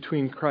difference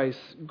between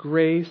Christ's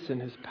grace and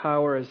His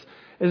power, as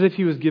if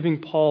He was giving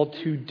Paul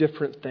two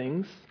different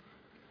things.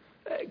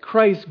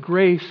 Christ's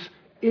grace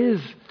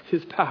is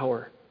His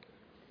power.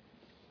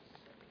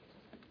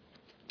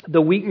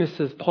 The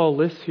weaknesses Paul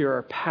lists here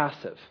are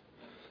passive.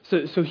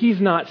 So he's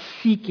not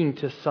seeking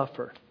to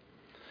suffer.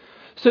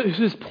 So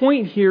his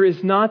point here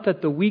is not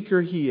that the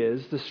weaker he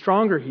is, the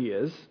stronger he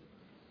is.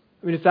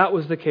 I mean, if that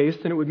was the case,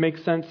 then it would make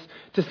sense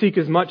to seek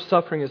as much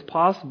suffering as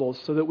possible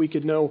so that we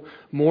could know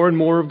more and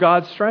more of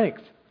God's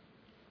strength.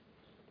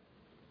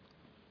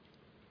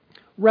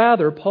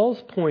 Rather,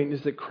 Paul's point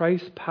is that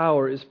Christ's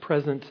power is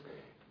present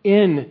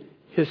in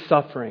His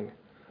suffering,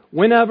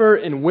 whenever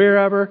and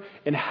wherever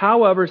and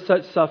however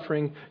such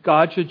suffering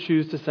God should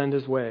choose to send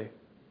His way.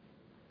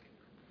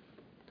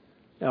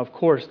 Now, of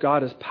course,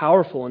 God is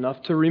powerful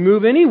enough to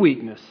remove any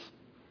weakness,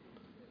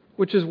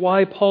 which is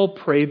why Paul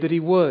prayed that He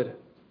would.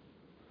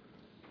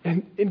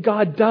 And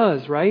God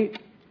does,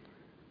 right?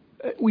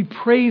 We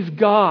praise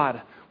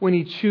God when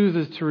He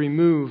chooses to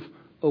remove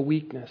a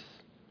weakness.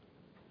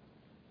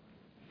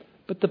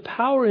 But the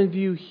power in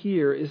view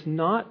here is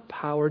not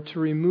power to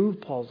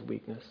remove Paul's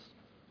weakness.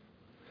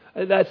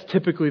 That's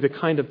typically the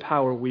kind of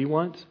power we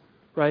want,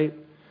 right?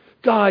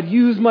 God,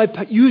 use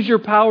your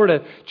power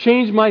to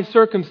change my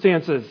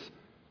circumstances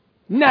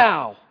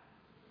now.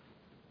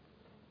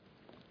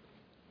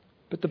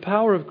 But the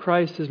power of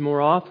Christ is more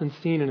often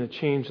seen in a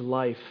changed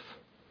life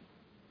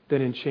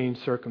than in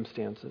changed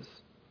circumstances.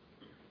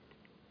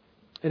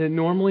 And it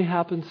normally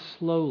happens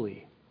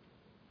slowly,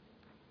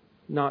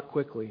 not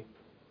quickly.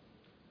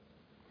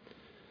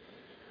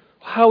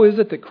 How is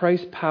it that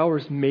Christ's power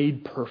is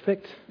made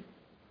perfect?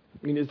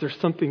 I mean, is there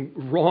something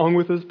wrong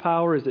with His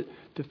power? Is it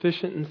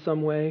deficient in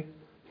some way?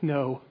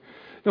 No.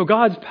 No,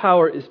 God's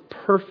power is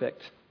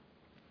perfect,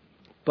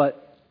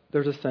 but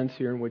there's a sense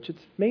here in which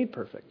it's made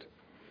perfect.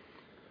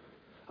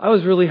 I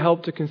was really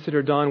helped to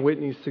consider Don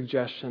Whitney's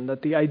suggestion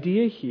that the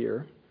idea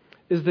here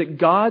is that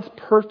God's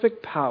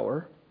perfect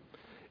power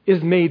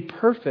is made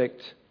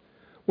perfect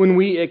when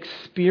we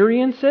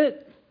experience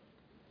it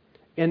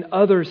and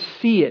others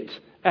see it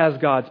as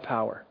God's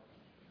power.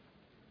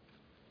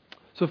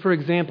 So, for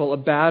example, a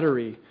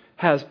battery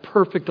has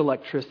perfect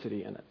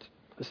electricity in it,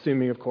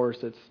 assuming, of course,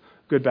 it's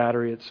a good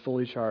battery, it's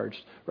fully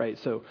charged, right?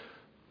 So,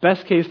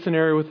 best case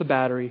scenario with the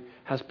battery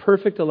has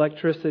perfect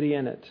electricity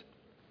in it.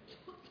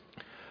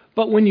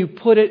 But when you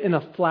put it in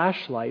a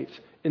flashlight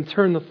and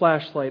turn the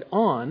flashlight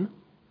on,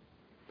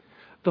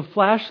 the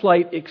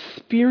flashlight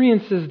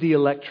experiences the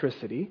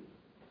electricity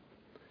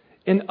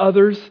and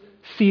others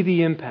see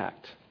the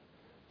impact.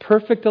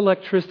 Perfect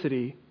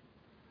electricity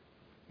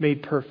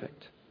made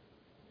perfect.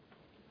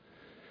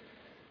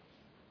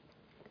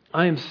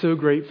 I am so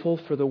grateful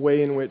for the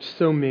way in which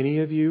so many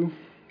of you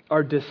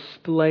are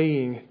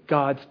displaying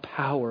God's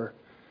power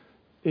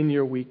in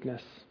your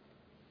weakness.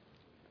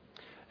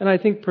 And I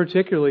think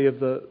particularly of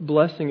the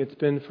blessing it's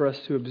been for us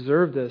to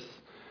observe this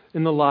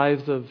in the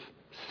lives of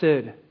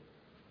Sid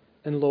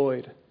and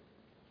Lloyd.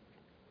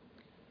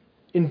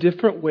 In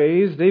different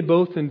ways, they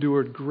both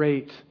endured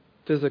great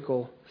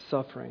physical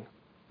suffering.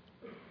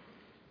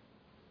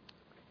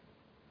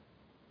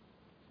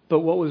 But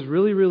what was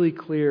really, really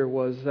clear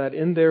was that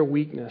in their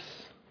weakness,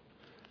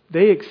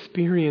 they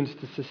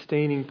experienced the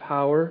sustaining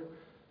power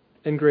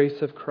and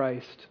grace of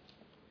Christ.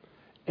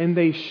 And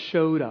they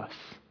showed us.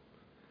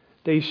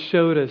 They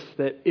showed us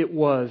that it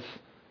was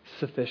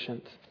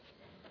sufficient.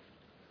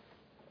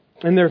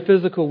 In their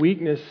physical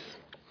weakness,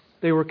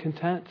 they were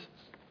content.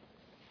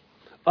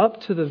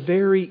 Up to the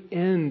very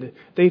end,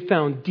 they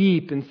found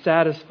deep and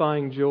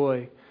satisfying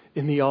joy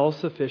in the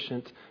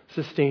all-sufficient,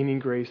 sustaining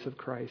grace of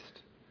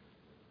Christ.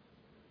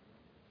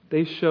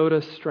 They showed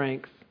us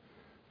strength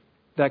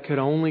that could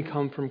only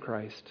come from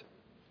Christ.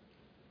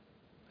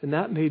 And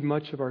that made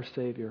much of our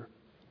Savior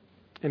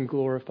and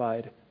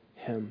glorified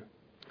Him.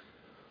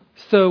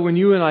 So when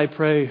you and I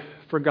pray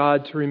for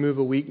God to remove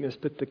a weakness,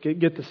 but to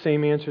get the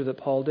same answer that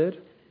Paul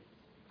did,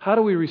 how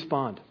do we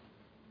respond?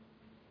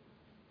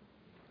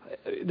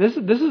 This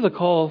is a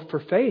call for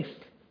faith.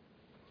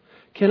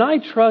 Can I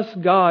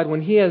trust God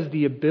when He has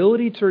the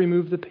ability to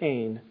remove the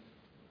pain,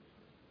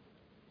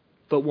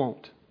 but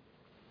won't?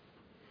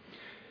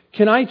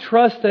 Can I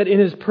trust that in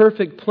His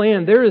perfect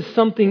plan there is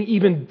something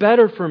even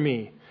better for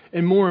me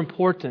and more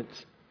important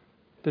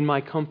than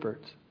my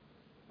comfort?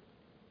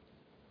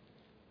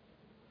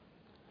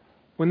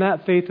 When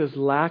that faith is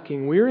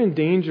lacking, we're in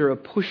danger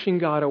of pushing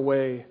God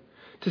away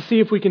to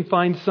see if we can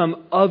find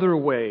some other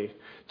way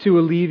to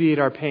alleviate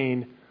our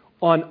pain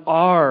on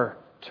our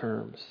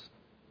terms.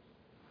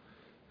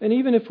 And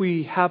even if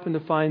we happen to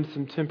find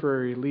some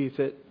temporary relief,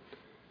 it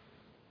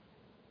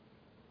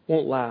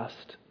won't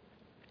last.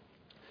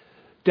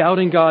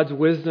 Doubting God's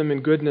wisdom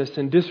and goodness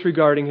and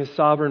disregarding His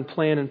sovereign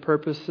plan and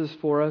purposes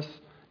for us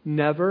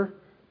never,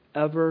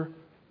 ever,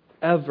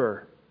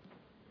 ever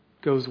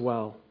goes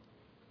well.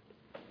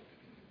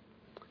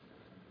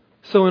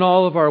 So in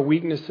all of our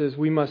weaknesses,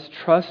 we must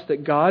trust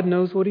that God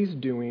knows what He's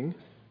doing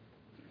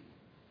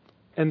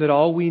and that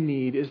all we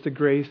need is the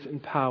grace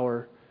and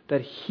power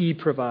that He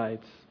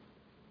provides,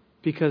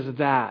 because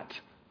that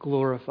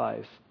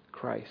glorifies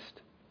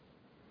Christ.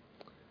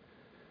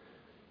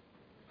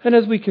 And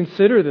as we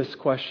consider this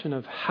question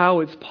of how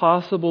it's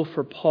possible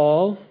for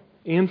Paul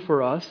and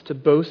for us to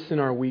boast in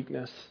our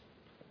weakness,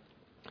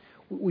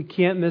 we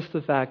can't miss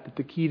the fact that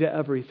the key to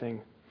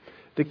everything,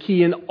 the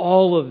key in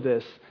all of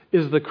this,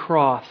 is the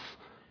cross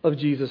of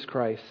Jesus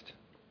Christ.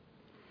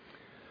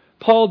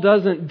 Paul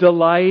doesn't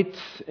delight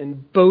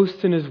and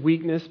boast in his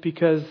weakness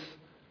because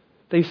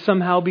they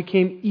somehow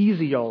became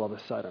easy all of a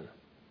sudden.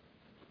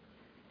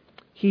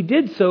 He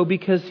did so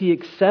because he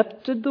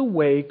accepted the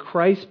way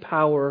Christ's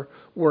power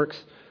works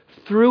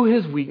through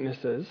his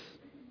weaknesses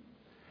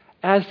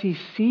as he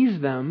sees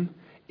them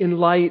in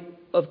light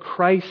of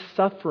Christ's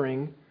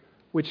suffering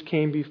which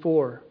came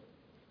before.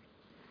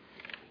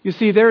 You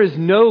see, there is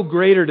no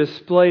greater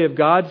display of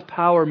God's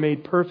power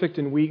made perfect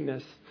in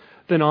weakness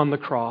than on the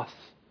cross.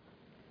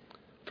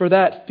 For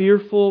that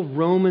fearful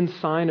Roman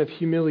sign of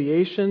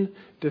humiliation,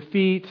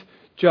 defeat,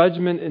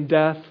 judgment, and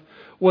death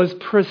was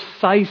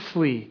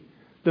precisely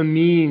the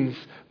means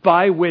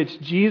by which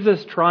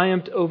Jesus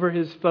triumphed over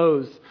His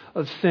foes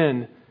of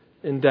sin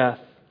and death.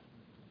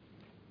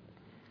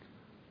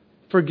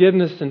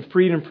 Forgiveness and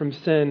freedom from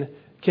sin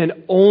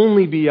can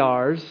only be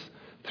ours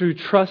through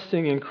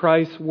trusting in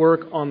Christ's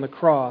work on the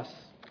cross.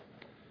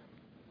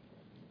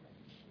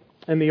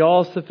 And the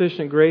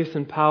all-sufficient grace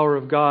and power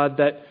of God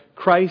that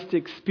Christ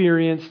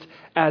experienced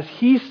as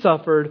He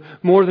suffered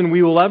more than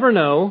we will ever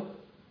know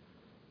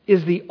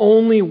is the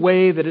only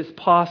way that it's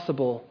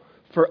possible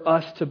for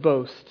us to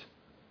boast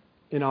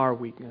in our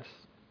weakness.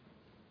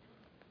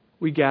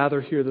 We gather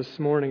here this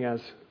morning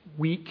as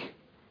weak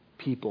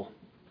people.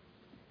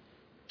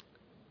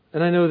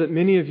 And I know that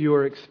many of you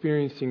are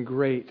experiencing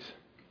great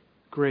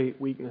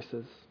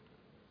weaknesses.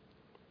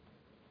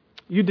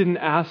 You didn't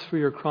ask for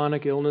your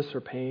chronic illness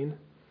or pain,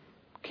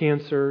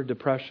 cancer,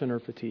 depression, or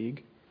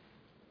fatigue.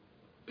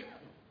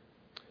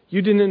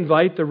 You didn't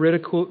invite the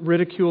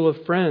ridicule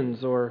of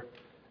friends or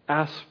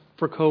ask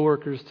for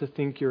coworkers to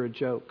think you're a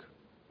joke.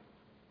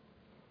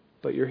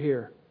 But you're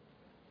here.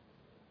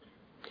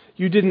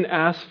 You didn't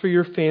ask for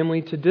your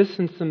family to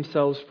distance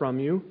themselves from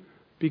you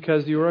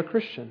because you're a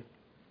Christian.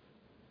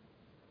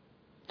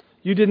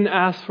 You didn't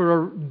ask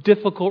for a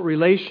difficult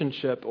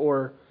relationship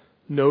or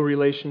no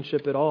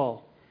relationship at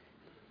all,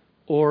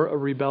 or a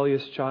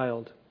rebellious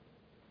child.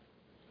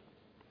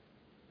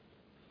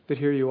 But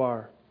here you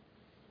are.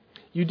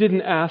 You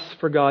didn't ask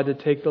for God to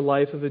take the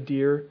life of a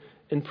dear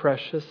and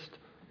precious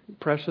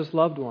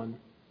loved one,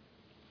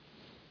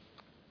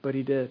 but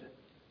He did.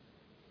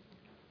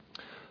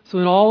 So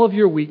in all of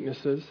your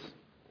weaknesses,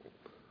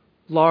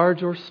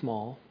 large or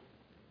small,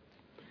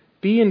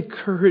 be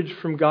encouraged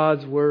from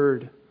God's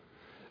Word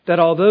that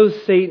although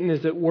Satan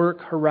is at work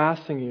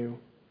harassing you,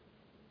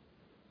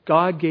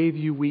 God gave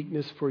you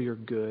weakness for your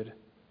good.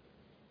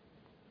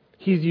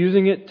 He's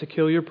using it to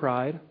kill your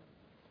pride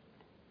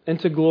and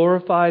to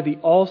glorify the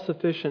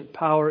all-sufficient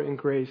power and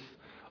grace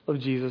of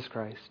Jesus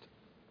Christ.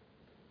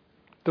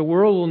 The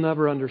world will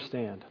never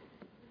understand,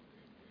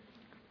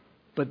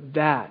 but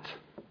that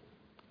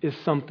is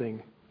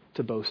something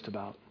to boast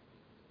about.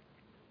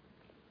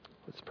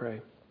 Let's pray.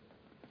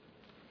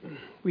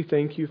 We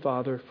thank You,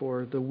 Father,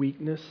 for the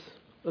weakness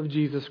of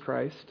Jesus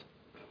Christ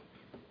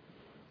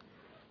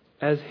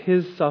as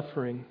His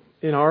suffering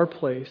in our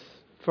place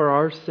for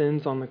our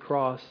sins on the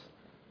cross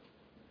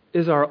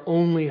is our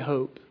only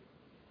hope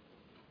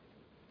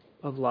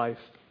of life.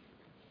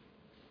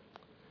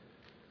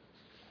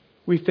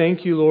 We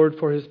thank you, Lord,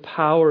 for His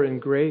power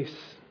and grace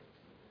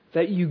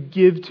that you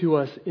give to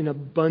us in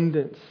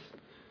abundance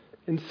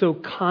and so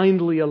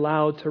kindly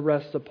allowed to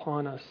rest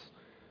upon us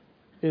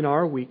in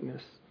our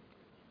weakness.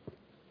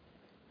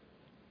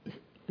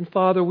 And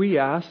Father, we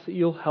ask that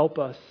you'll help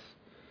us.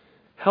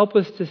 Help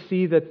us to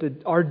see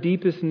that our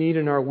deepest need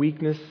in our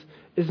weakness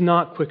is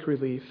not quick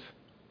relief,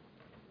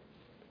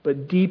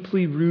 but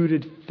deeply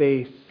rooted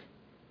faith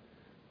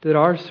that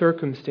our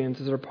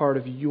circumstances are part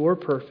of your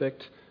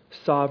perfect,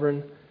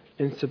 sovereign,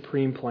 and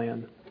supreme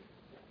plan.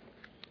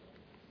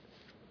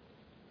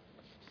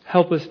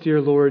 Help us,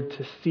 dear Lord,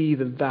 to see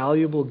the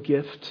valuable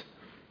gift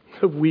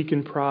of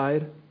weakened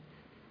pride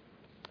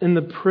and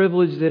the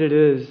privilege that it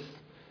is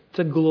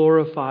to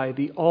glorify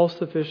the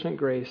all-sufficient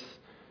grace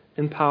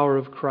and power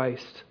of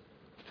Christ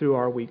through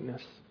our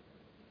weakness.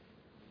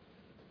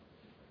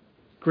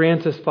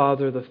 Grant us,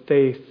 Father, the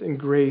faith and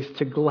grace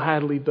to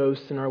gladly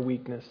boast in our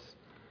weakness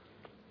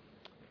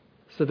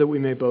so that we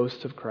may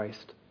boast of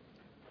Christ.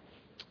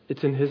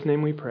 It's in His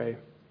name we pray.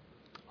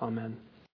 Amen.